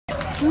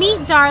Meet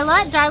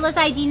Darla. Darla's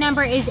ID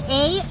number is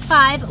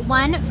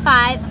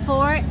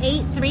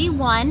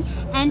A5154831,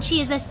 and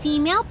she is a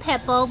female pit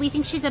bull. We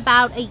think she's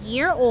about a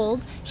year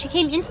old. She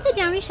came into the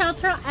Downy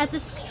shelter as a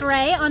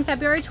stray on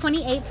February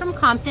 28th from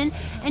Compton,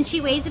 and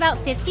she weighs about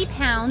 50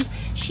 pounds.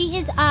 She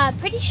is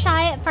pretty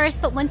shy at first,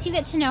 but once you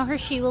get to know her,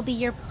 she will be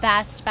your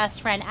best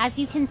friend. As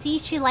you can see,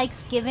 she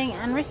likes giving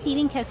and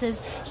receiving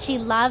kisses. She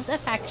loves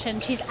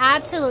affection. She's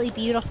absolutely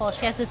beautiful.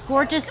 She has this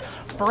gorgeous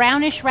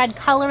brownish red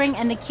coloring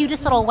and the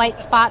cutest little white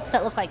spots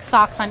that look like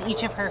socks on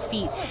each of her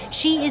feet.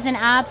 She is an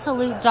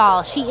absolute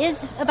doll. She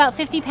is about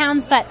 50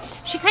 pounds, but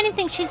she kind of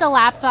thinks she's a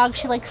lap dog.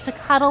 She likes to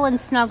cuddle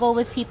and snuggle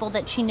with people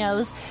that she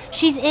knows.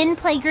 She's in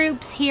play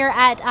groups here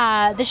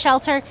at the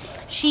shelter.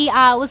 She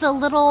was a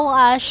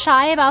little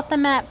shy about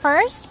them at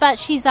first, but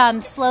she's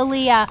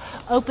slowly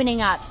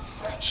opening up.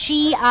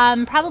 She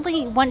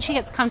probably, once she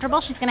gets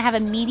comfortable, she's going to have a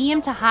medium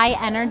to high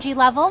energy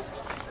level.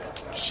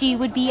 She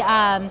would be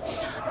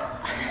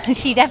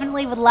she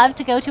definitely would love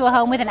to go to a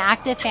home with an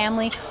active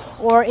family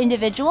or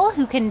individual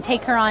who can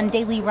take her on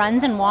daily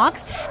runs and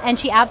walks, and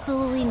she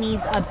absolutely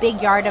needs a big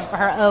yard of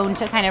her own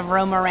to kind of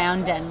roam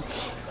around in.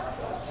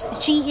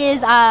 She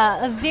is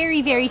a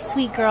very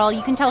sweet girl.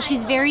 You can tell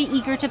she's very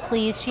eager to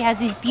please. She has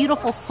these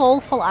beautiful,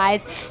 soulful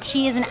eyes.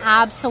 She is an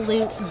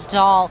absolute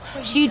doll.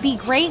 She would be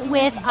great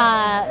with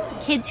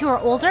kids who are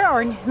older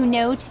or who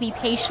know to be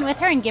patient with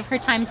her and give her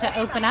time to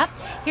open up.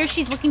 Here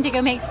she's looking to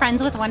go make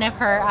friends with one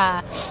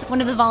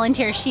of the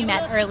volunteers she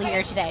met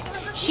earlier today.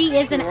 She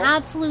is an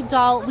absolute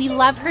doll. We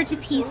love her to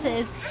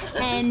pieces,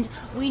 and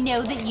we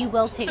know that you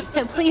will too.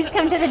 So please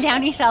come to the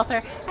Downy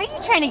shelter. Are you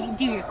trying to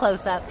do your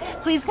close-up?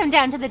 Please come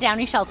down to the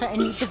Downy shelter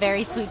and meet the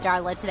very sweet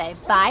Darla today.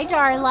 Bye,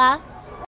 Darla.